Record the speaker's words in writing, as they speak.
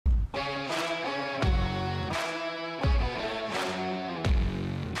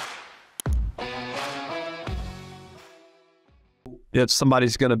if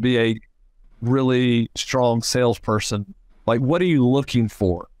somebody's going to be a really strong salesperson? Like, what are you looking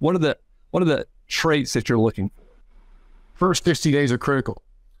for? What are the traits that you're looking for? First 60 days are critical.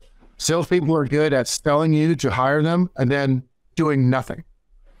 Salespeople are good at selling you to hire them and then doing nothing.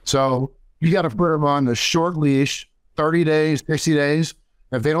 So you got to put them on the short leash, 30 days, 60 days.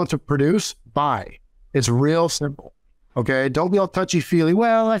 If they don't produce, bye. It's real simple. Okay. Don't be all touchy feely.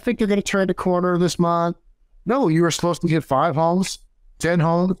 Well, I think you're going to turn the corner this month. No, you were supposed to get 5 homes, 10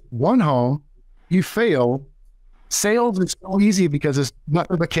 homes, 1 home. You fail. Sales is so easy because it's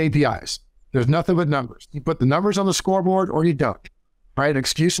nothing but KPIs. There's nothing but numbers. You put the numbers on the scoreboard or you don't, right?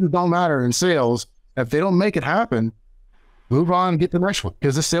 Excuses don't matter in sales. If they don't make it happen, move on and get the next one,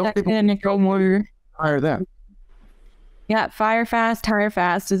 because the sales people hire them. Yeah, fire fast, hire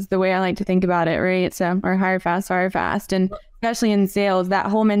fast is the way I like to think about it, right? So, or hire fast, fire fast. And especially in sales, that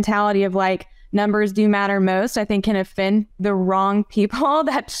whole mentality of like, numbers do matter most, I think can offend the wrong people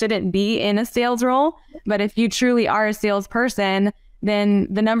that shouldn't be in a sales role. But if you truly are a salesperson, then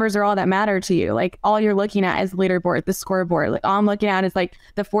the numbers are all that matter to you. Like, all you're looking at is leaderboard, the scoreboard. Like, all I'm looking at is like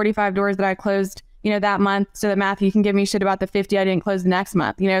the 45 doors that I closed, that month, so that Matthew can give me shit about the 50 I didn't close the next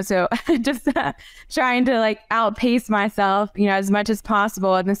month, so just trying to like outpace myself, as much as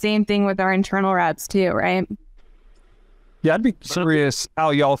possible. And the same thing with our internal reps too, right? Yeah, I'd be curious how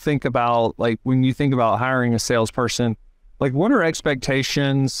y'all think about, like, when you think about hiring a salesperson, like, what are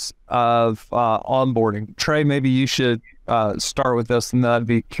expectations of onboarding? Trey, maybe you should start with this, and then I'd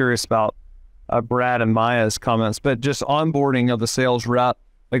be curious about Brad and Maya's comments. But just onboarding of the sales rep,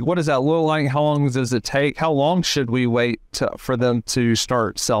 like, what does that look like? How long does it take? How long should we wait for them to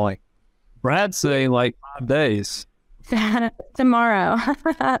start selling? Brad's saying like 5 days. Tomorrow.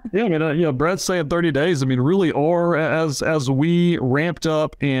 Yeah, Brad's saying 30 days. I mean, really, or as we ramped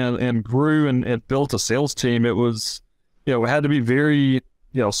up and grew and built a sales team, it was, it had to be very,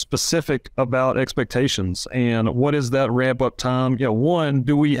 specific about expectations and what is that ramp up time. One,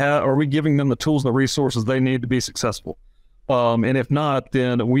 are we giving them the tools and the resources they need to be successful? And if not,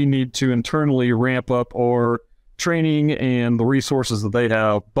 then we need to internally ramp up our training and the resources that they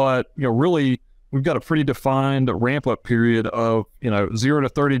have. But, really, we've got a pretty defined ramp up period of, 0 to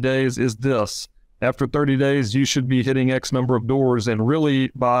 30 days is this. After 30 days, you should be hitting X number of doors. And really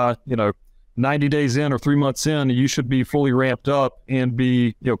by, 90 days in or 3 months in, you should be fully ramped up and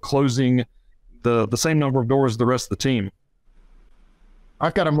be, closing the same number of doors as the rest of the team.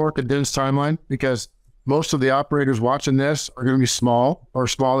 I've got a more condensed timeline because most of the operators watching this are going to be small or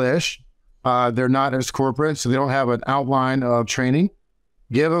smallish. They're not as corporate, so they don't have an outline of training.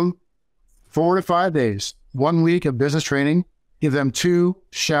 Give them 4 to 5 days, 1 week of business training. Give them 2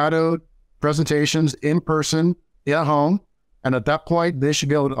 shadowed presentations in person at home. And at that point, they should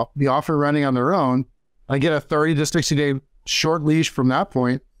be able to be off and running on their own. And get a 30 to 60 day short leash from that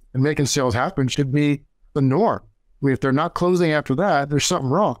point, and making sales happen should be the norm. I mean, if they're not closing after that, there's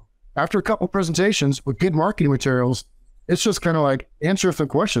something wrong. After a couple presentations with good marketing materials, it's just kind of like answer some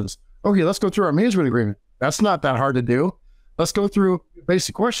questions. Okay, let's go through our management agreement. That's not that hard to do. Let's go through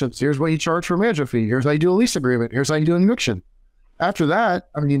basic questions. Here's what you charge for a management fee. Here's how you do a lease agreement. Here's how you do an eviction. After that,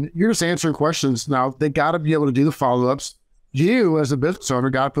 I mean, you're just answering questions. Now, they got to be able to do the follow-ups. You, as a business owner,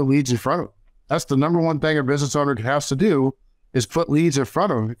 got to put leads in front of them. That's the number one thing a business owner has to do, is put leads in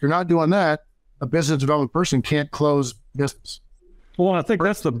front of them. If you're not doing that, a business development person can't close business. Well, I think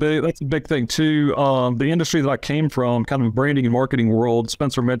that's a big thing too. The industry that I came from, kind of branding and marketing world,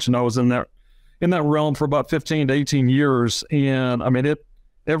 Spencer mentioned I was in that realm for about 15 to 18 years. And I mean,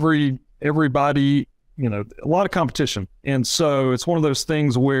 everybody, a lot of competition. And so it's one of those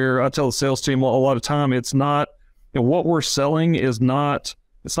things where I tell the sales team a lot of time, it's not, what we're selling it's not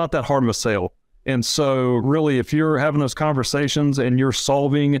that hard of a sale. And so really, if you're having those conversations and you're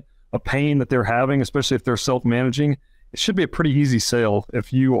solving a pain that they're having, especially if they're self-managing, it should be a pretty easy sale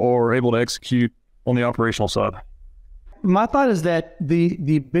if you are able to execute on the operational side. My thought is that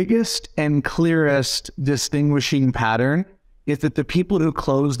the biggest and clearest distinguishing pattern is that the people who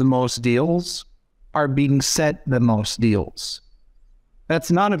close the most deals are being sent the most deals.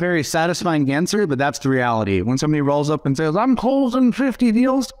 That's not a very satisfying answer, but that's the reality. When somebody rolls up and says, I'm closing 50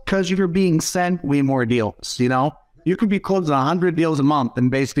 deals, because you're being sent way more deals, You could be closing 100 deals a month and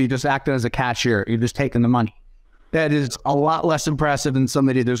basically just acting as a cashier. You're just taking the money. That is a lot less impressive than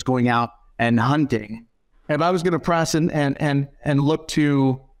somebody that's going out and hunting. If I was going to press and look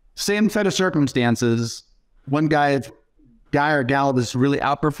to same set of circumstances, one guy or gal is really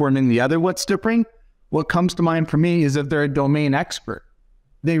outperforming the other, what's different? What comes to mind for me is that they're a domain expert.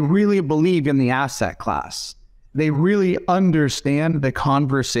 They really believe in the asset class. They really understand the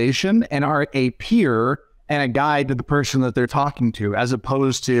conversation and are a peer and a guide to the person that they're talking to, as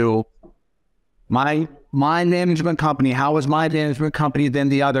opposed to my management company. How is my management company than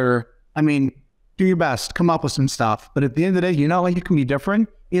the other? I mean, do your best, come up with some stuff. But at the end of the day, you know what you can be different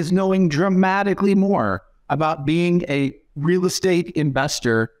is knowing dramatically more about being a real estate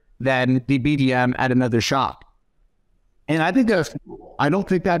investor than the BDM at another shop. And I don't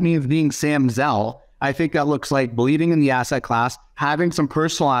think that means being Sam Zell. I think that looks like believing in the asset class, having some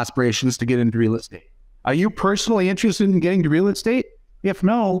personal aspirations to get into real estate. Are you personally interested in getting to real estate? If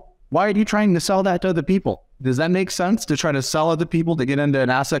no, why are you trying to sell that to other people? Does that make sense to try to sell other people to get into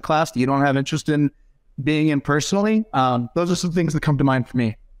an asset class that you don't have interest in being in personally? Those are some things that come to mind for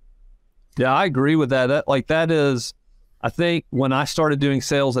me. Yeah, I agree with that. That is, I think when I started doing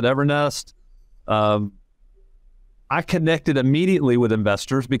sales at Evernest, I connected immediately with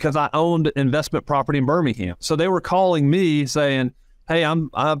investors because I owned investment property in Birmingham. So they were calling me saying, hey,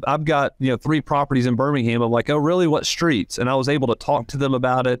 I've got 3 properties in Birmingham. I'm like, oh, really? What streets? And I was able to talk to them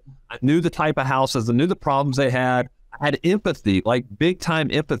about it. I knew the type of houses. I knew the problems they had. I had empathy, like big time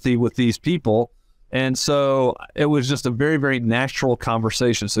empathy with these people. And so it was just a very, very natural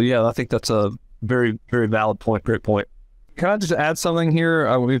conversation. So yeah, I think that's a very, very valid point. Great point. Can I just add something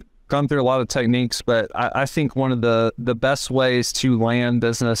here? We've gone through a lot of techniques, but I think one of the best ways to land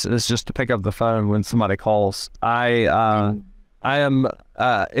business is just to pick up the phone when somebody calls.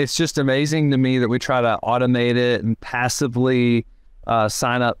 It's just amazing to me that we try to automate it and passively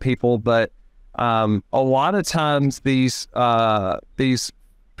sign up people, but a lot of times these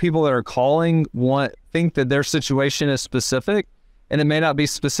people that are calling think that their situation is specific, and it may not be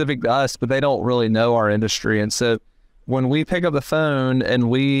specific to us, but they don't really know our industry. And so when we pick up the phone and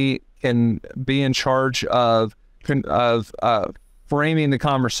we can be in charge of framing the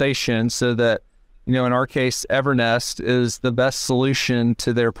conversation so that, in our case, Evernest is the best solution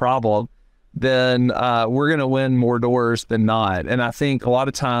to their problem, then we're going to win more doors than not. And I think a lot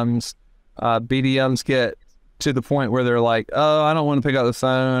of times BDMs get to the point where they're like, oh, I don't want to pick up the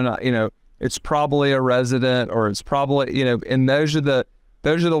phone. It's probably a resident, or it's probably, and those are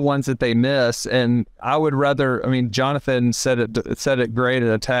the ones that they miss. And I would rather, Jonathan said it great in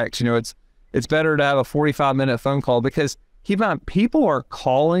a text, it's better to have a 45-minute phone call, because keep in mind, people are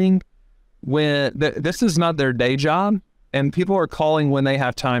calling when this is not their day job, and people are calling when they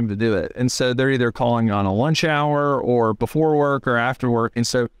have time to do it. And so they're either calling on a lunch hour or before work or after work. And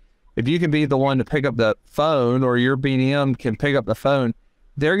so if you can be the one to pick up the phone, or your BDM can pick up the phone,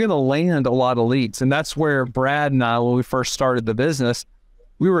 they're going to land a lot of leads. And that's where Brad and I, when we first started the business,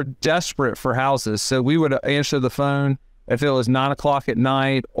 we were desperate for houses. So we would answer the phone if it was 9 o'clock at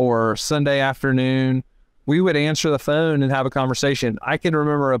night or Sunday afternoon. We would answer the phone and have a conversation. I can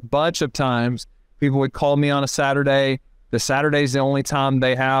remember a bunch of times people would call me on a Saturday. The Saturday's the only time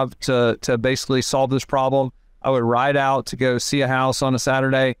they have to basically solve this problem. I would ride out to go see a house on a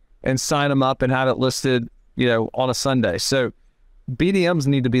Saturday and sign them up and have it listed, on a Sunday. So BDMs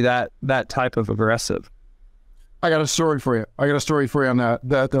need to be that type of aggressive. I got a story for you. On that.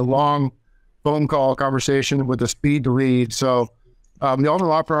 The long phone call conversation with the speed to lead. So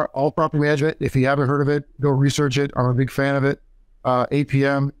the All Property Management, if you haven't heard of it, go research it. I'm a big fan of it.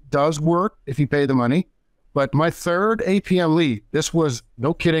 APM does work if you pay the money. But my third APM lead, this was,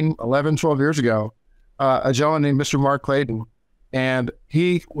 no kidding, 11, 12 years ago, a gentleman named Mr. Mark Clayton. And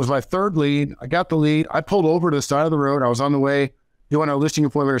he was my third lead. I got the lead. I pulled over to the side of the road. I was on the way doing a listing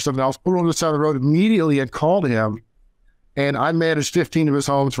appointment or something else, pulled over to the side of the road, immediately had called him, and I managed 15 of his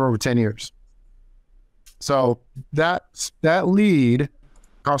homes for over 10 years. So that lead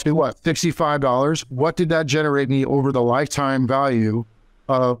cost me what, $65? What did that generate me over the lifetime value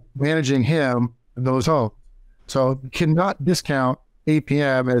of managing him and those homes? So you cannot discount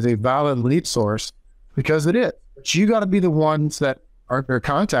APM as a valid lead source, because it is. But you got to be the ones that are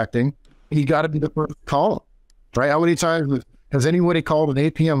contacting. You got to be the first to call them, right? How many times has anybody called an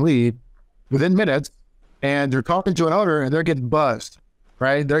APM lead within minutes, and they're talking to an owner and they're getting buzzed,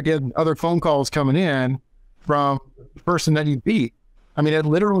 right? They're getting other phone calls coming in from the person that you beat. It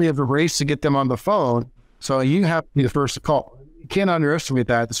literally is a race to get them on the phone. So you have to be the first to call. You can't underestimate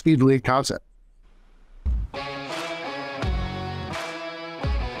that, the speed of lead concept.